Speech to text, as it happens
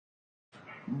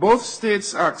Both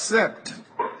states accept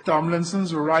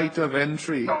Tomlinson's right of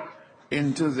entry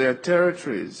into their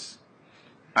territories,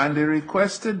 and a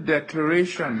requested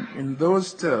declaration in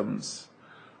those terms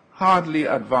hardly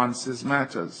advances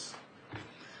matters.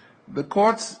 The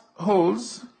court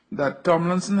holds that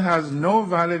Tomlinson has no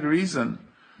valid reason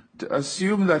to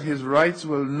assume that his rights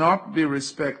will not be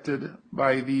respected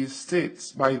by these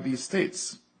states.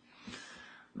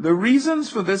 The reasons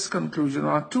for this conclusion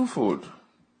are twofold.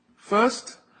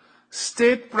 First,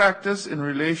 state practice in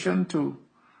relation to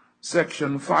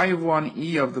Section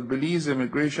 51E of the Belize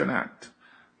Immigration Act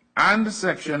and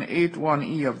Section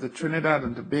 81E of the Trinidad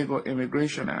and Tobago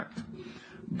Immigration Act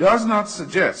does not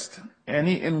suggest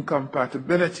any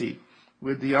incompatibility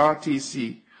with the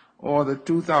RTC or the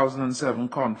 2007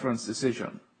 conference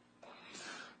decision.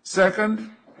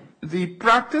 Second, the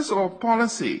practice or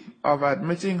policy of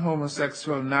admitting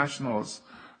homosexual nationals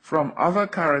from other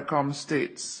CARICOM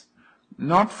states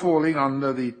not falling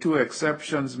under the two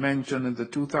exceptions mentioned in the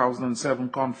 2007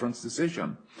 conference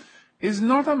decision is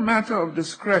not a matter of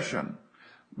discretion,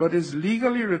 but is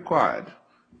legally required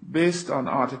based on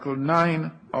Article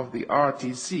 9 of the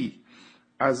RTC,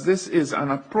 as this is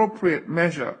an appropriate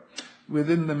measure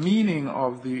within the meaning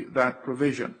of that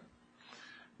provision.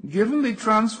 Given the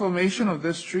transformation of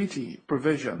this treaty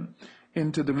provision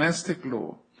into domestic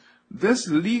law, this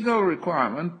legal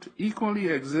requirement equally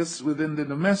exists within the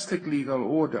domestic legal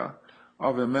order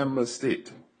of a member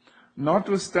state,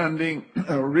 notwithstanding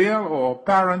a real or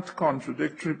apparent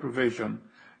contradictory provision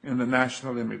in the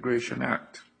National Immigration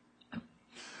Act.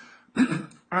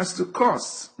 As to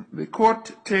costs, the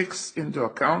court takes into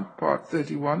account Part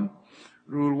 31,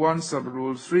 Rule 1,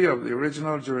 Sub-Rule 3 of the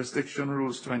original Jurisdiction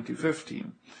Rules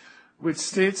 2015, which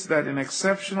states that in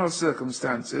exceptional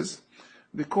circumstances,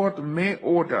 the court may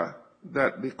order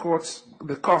that the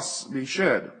costs be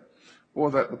shared or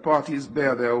that the parties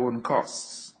bear their own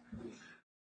costs.